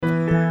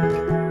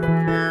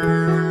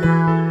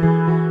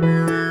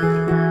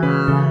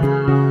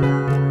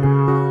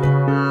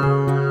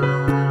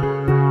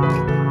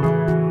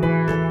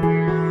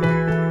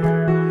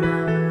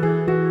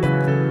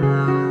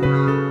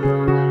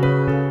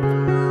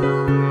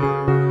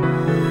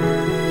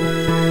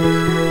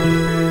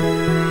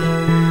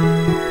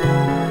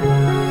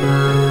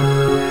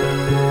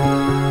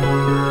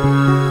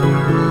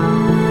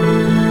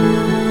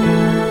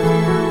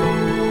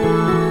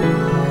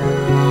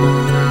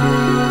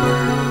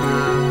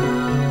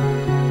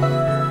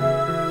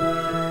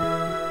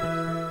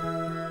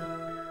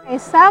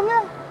Sung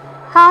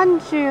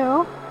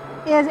Han-ju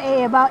is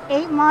a about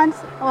 8 months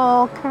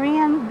old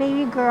Korean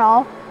baby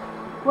girl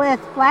with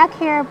black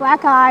hair,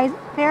 black eyes,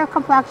 fair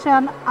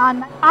complexion.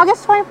 On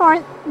August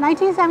 24th,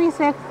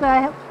 1976,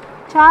 the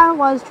child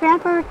was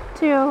transferred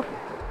to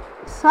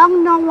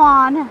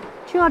Sungno-won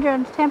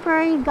Children's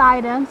Temporary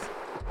Guidance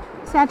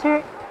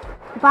Center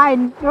by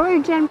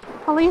Norwegian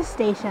Police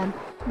Station.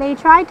 They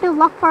tried to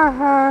look for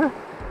her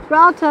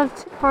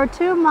relatives for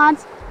 2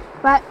 months,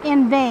 but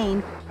in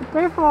vain.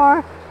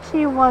 Therefore,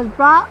 she was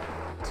brought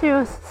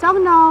to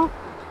Sungno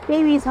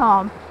Babies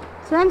Home.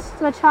 Since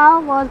the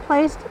child was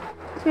placed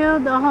to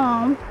the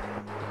home,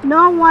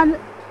 no one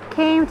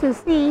came to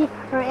see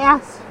or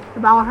ask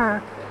about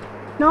her.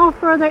 No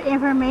further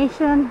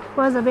information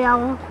was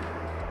available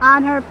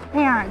on her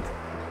parents.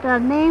 The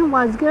name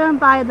was given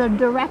by the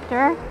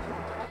director.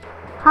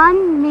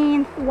 Han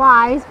means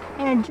wise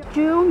and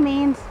Ju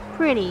means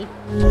pretty.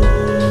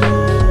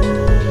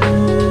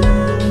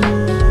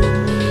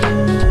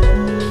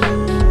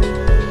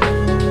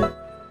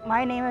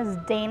 My name is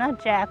Dana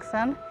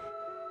Jackson.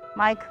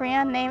 My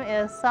Korean name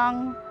is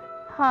Sung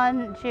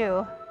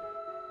Han-ju.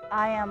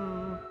 I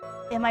am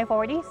in my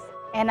 40s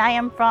and I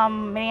am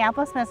from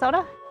Minneapolis,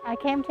 Minnesota. I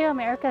came to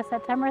America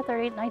September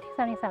 30,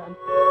 1977.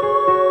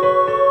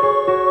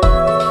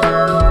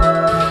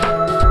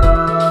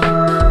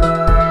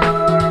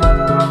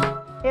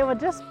 It was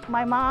just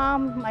my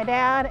mom, my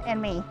dad,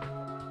 and me.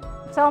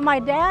 So my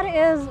dad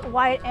is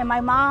white and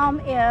my mom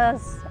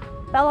is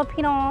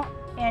Filipino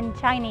and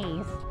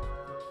Chinese.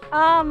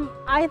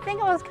 I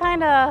think it was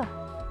kind of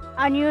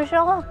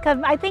unusual because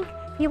I think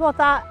people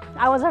thought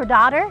I was her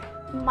daughter.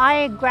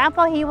 My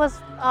grandpa, he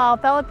was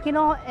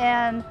Filipino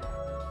and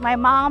my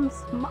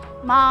mom's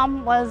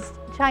mom was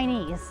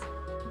Chinese.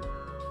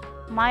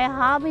 My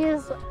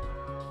hobbies,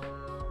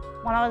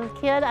 when I was a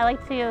kid, I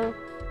liked to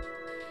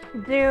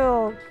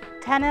do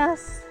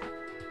tennis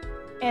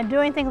and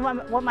doing things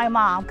with my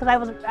mom because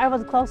I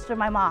was close to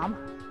my mom.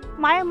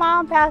 My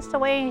mom passed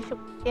away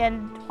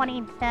in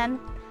 2010.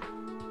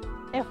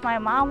 If my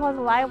mom was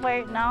alive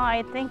right now,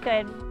 I think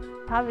I'd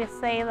probably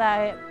say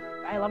that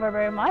I love her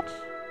very much.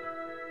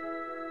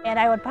 And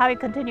I would probably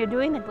continue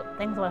doing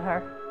things with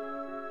her.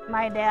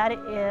 My dad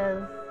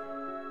is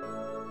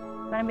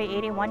going to be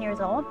 81 years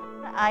old.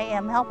 I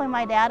am helping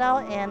my dad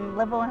out and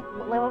live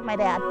with my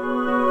dad.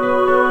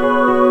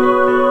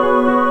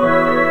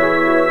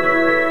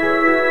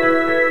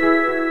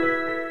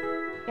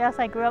 Yes,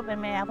 I grew up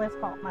in Minneapolis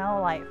my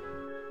whole life.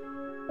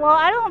 Well,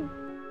 I don't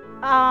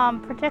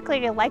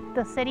particularly like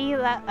the city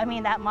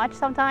that much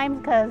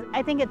sometimes because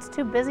I think it's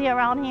too busy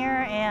around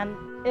here and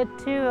it's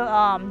too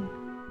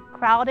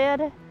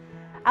crowded.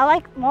 I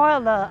like more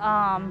of the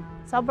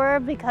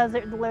suburb because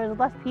there's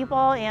less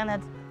people and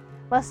it's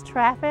less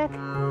traffic.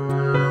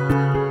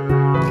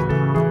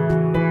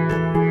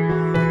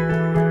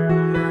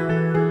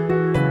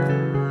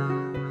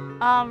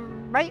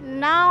 Right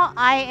now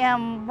I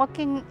am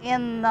working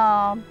in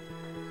the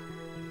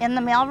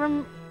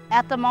mailroom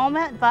at the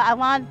moment, but I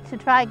want to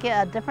try to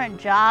get a different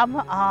job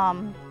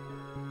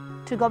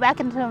to go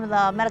back into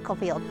the medical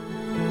field.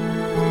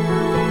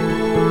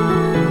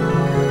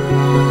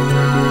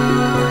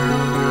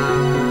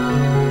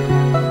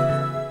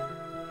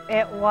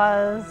 It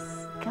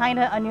was kind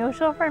of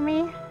unusual for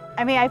me.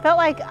 I mean, I felt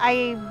like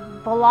I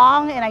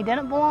belonged and I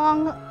didn't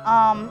belong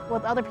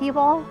with other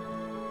people.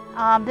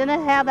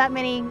 Didn't have that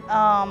many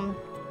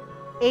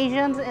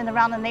Asians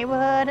around the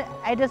neighborhood.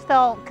 I just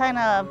felt kind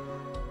of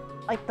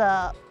like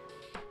the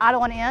odd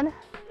one in.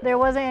 There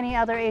wasn't any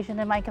other Asian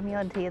in my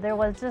community. There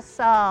was just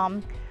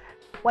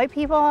white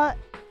people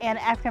and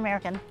African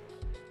American.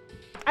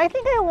 I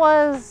think I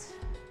was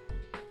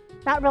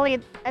not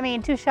really,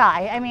 too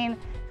shy.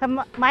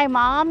 My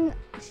mom,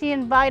 she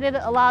invited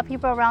a lot of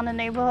people around the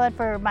neighborhood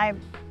for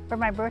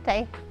my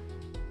birthday.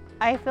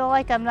 I feel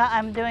like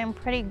I'm doing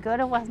pretty good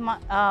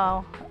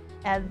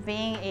at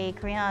being a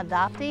Korean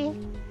adoptee,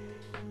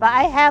 but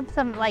I have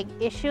some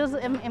issues.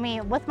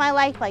 With my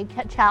life,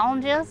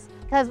 challenges.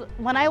 Because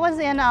when I was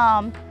in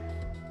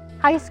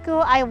high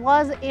school, I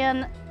was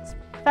in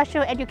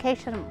special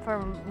education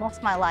for most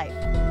of my life.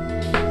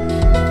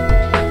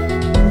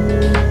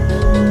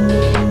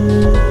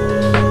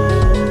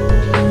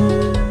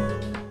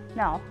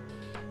 No.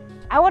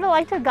 I would have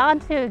liked to have gone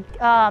to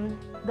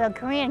the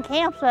Korean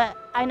camps, but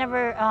I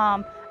never,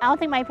 I don't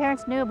think my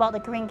parents knew about the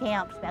Korean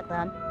camps back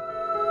then.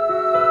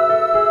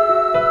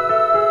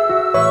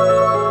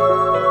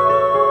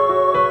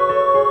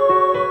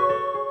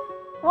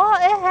 Well,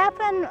 it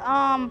happened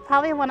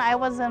probably when I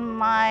was in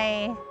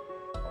my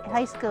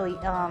high school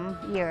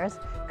years,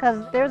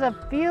 because there's a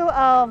few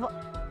of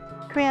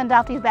Korean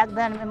adoptees back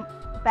then,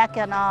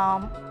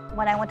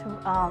 when I went to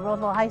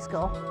Roosevelt High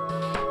School.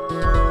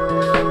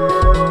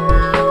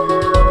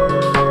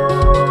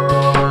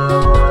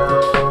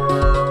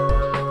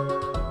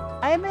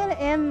 I've been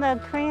in the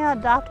Korean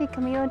adoptee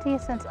community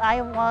since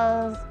I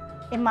was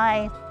in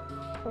my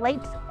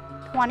late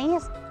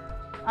 20s,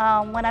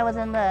 when I was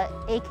in the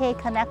AK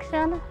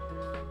Connection.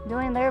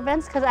 doing their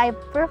events because I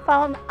first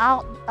found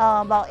out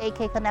about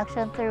AK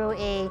Connection through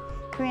a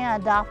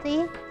Korean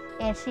adoptee,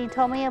 and she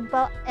told me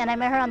about, and I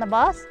met her on the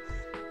bus,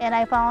 and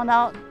I found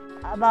out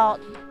about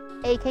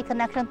AK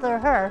Connection through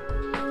her.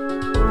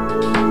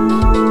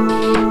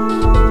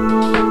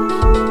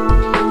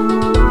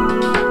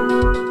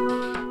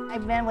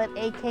 I've been with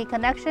AK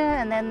Connection,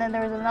 and then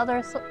there's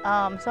another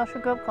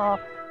social group called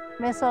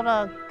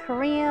Minnesota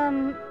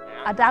Korean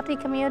Adoptee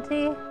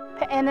Community,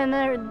 and then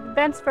there are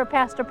events for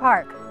Pastor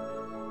Park.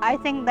 I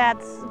think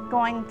that's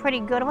going pretty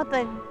good with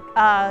the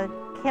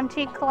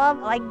Kimchi Club,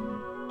 like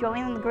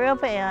joining the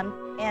group and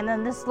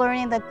then just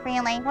learning the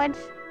Korean language.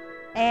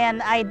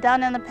 And I've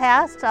done in the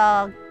past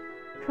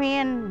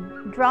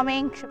Korean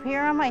drumming,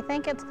 Shapirum, I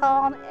think it's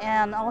called,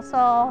 and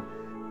also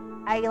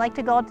I like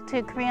to go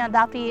to Korean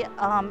adoptee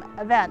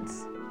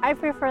events. I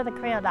prefer the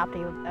Korean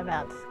adoptee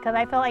events because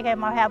I feel like I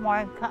might have more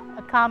in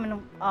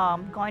common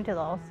going to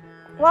those.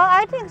 Well,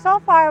 I think so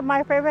far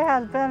my favorite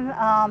has been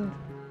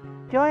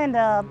joining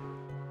the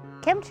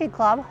Kimchi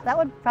Club. That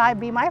would probably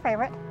be my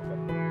favorite.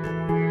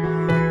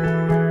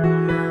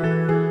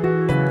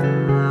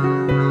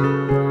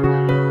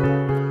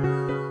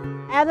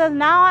 As of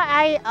now,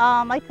 I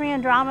like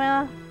Korean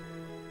drama,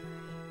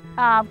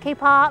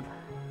 K-pop.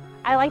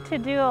 I like to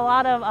do a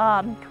lot of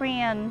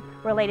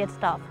Korean-related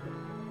stuff.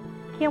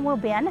 Kim Woo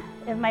Bin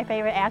is my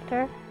favorite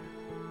actor.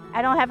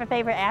 I don't have a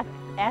favorite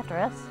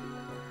actress.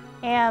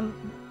 And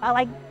I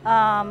like,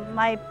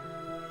 my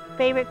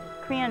favorite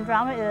Korean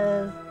drama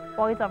is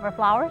Boys Over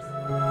Flowers.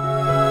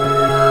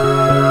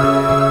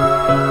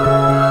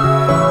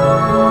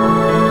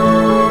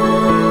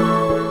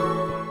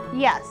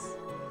 Yes.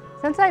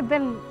 Since I've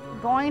been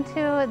going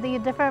to the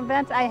different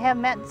events, I have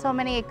met so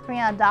many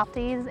Korean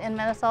adoptees in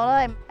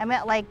Minnesota. I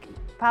met like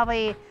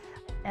probably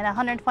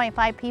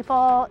 125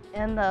 people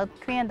in the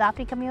Korean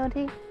adoptee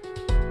community.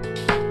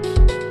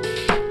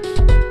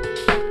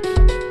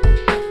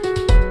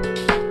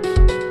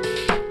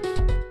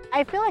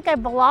 I feel like I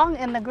belong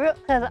in the group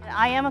because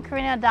I am a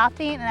Korean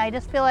adoptee, and I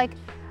just feel like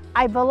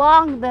I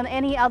belong than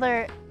any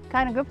other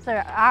kind of groups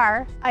there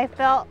are. I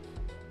felt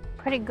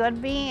pretty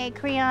good being a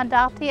Korean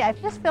adoptee. I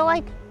just feel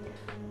like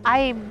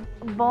I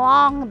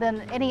belong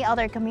than any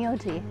other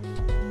community.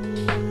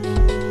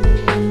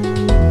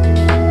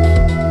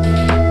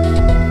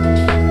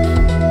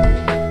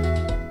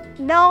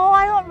 No,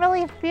 I don't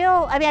really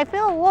feel, I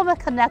feel a little bit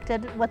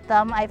connected with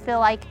them, I feel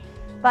like,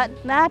 but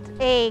not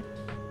a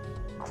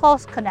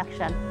close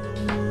connection.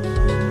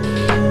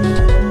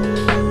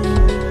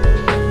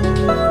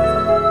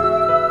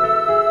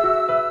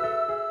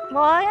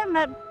 Well, I have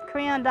met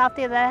Korean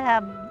adoptees that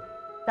have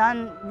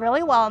done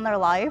really well in their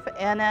life,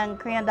 and then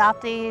Korean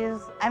adoptees,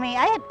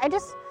 I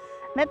just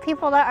met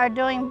people that are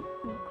doing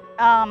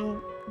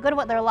good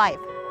with their life.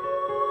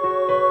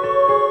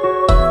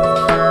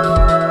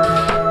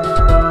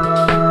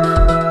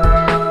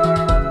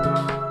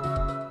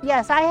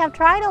 Yes, I have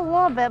tried a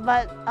little bit,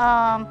 but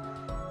I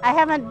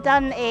haven't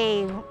done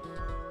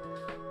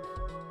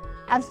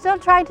I'm still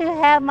trying to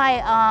have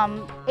my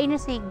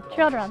agency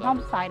Children's Home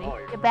Society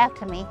get back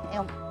to me.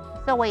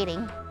 Still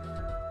waiting.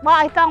 Well,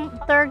 I found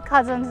third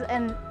cousins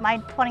in my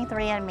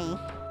 23andMe.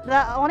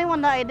 The only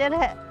one that I did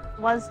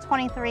was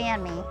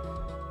 23andMe.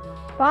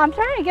 Well, I'm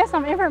trying to get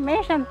some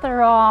information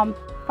through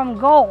from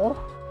Goal.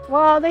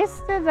 Well, they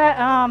said that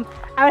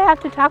I would have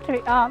to talk to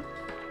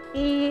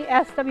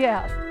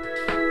ESWS.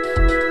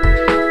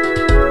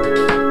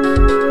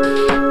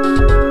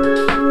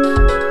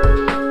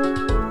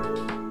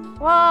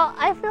 Well,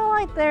 I feel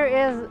like there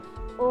is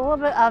a little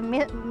bit of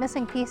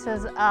missing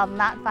pieces of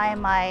not finding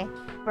my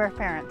birth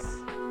parents.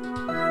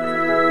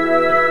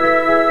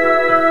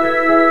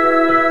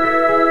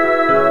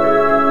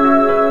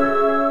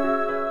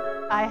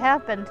 I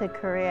have been to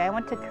Korea. I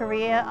went to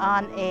Korea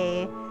on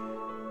a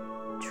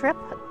trip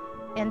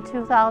in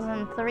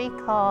 2003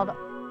 called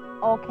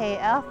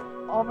OKF,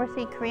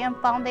 Overseas Korean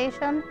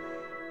Foundation,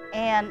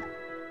 and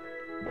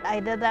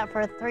I did that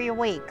for 3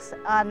 weeks.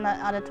 On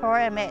the tour,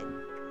 I met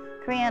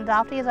Korean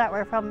adoptees that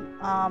were from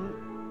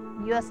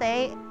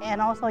USA and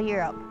also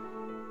Europe.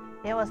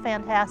 It was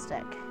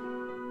fantastic.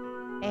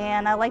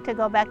 And I'd like to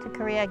go back to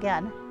Korea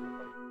again.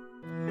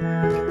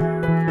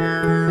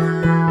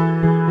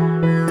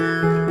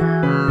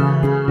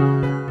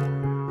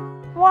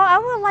 Well, I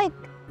would like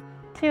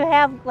to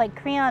have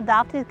Korean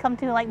adoptees come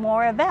to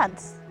more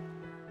events.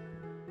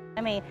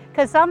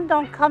 Because some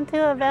don't come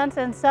to events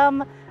and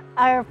some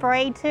are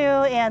afraid to,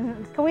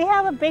 and we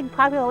have a big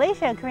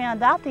population of Korean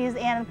adoptees,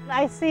 and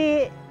I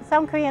see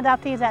some Korean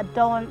adoptees that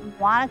don't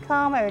want to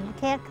come or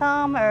can't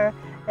come or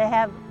they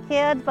have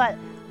kids, but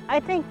I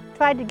think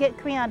try to get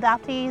Korean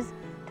adoptees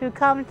to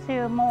come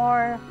to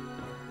more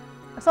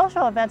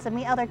social events and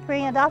meet other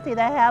Korean adoptees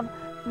that have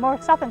more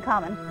stuff in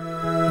common.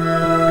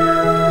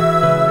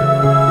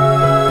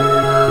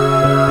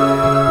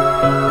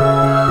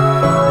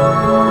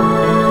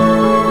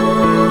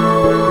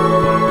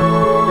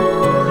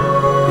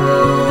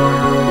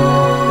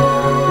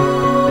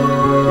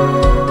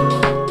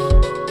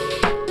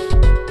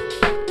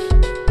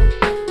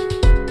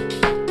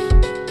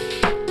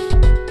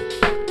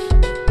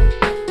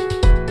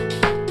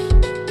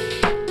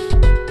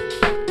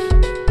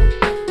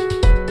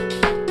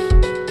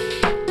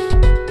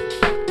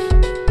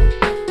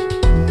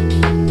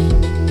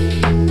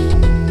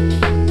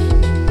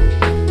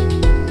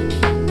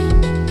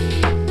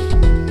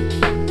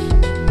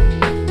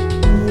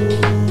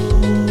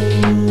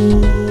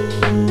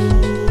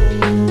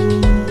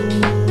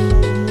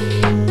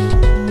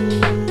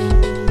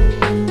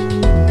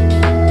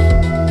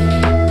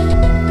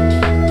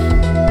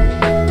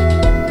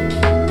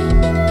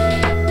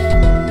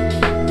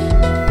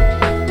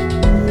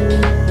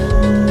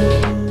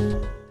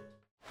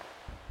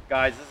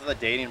 Guys, this is the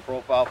dating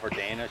profile for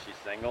Dana. She's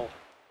single.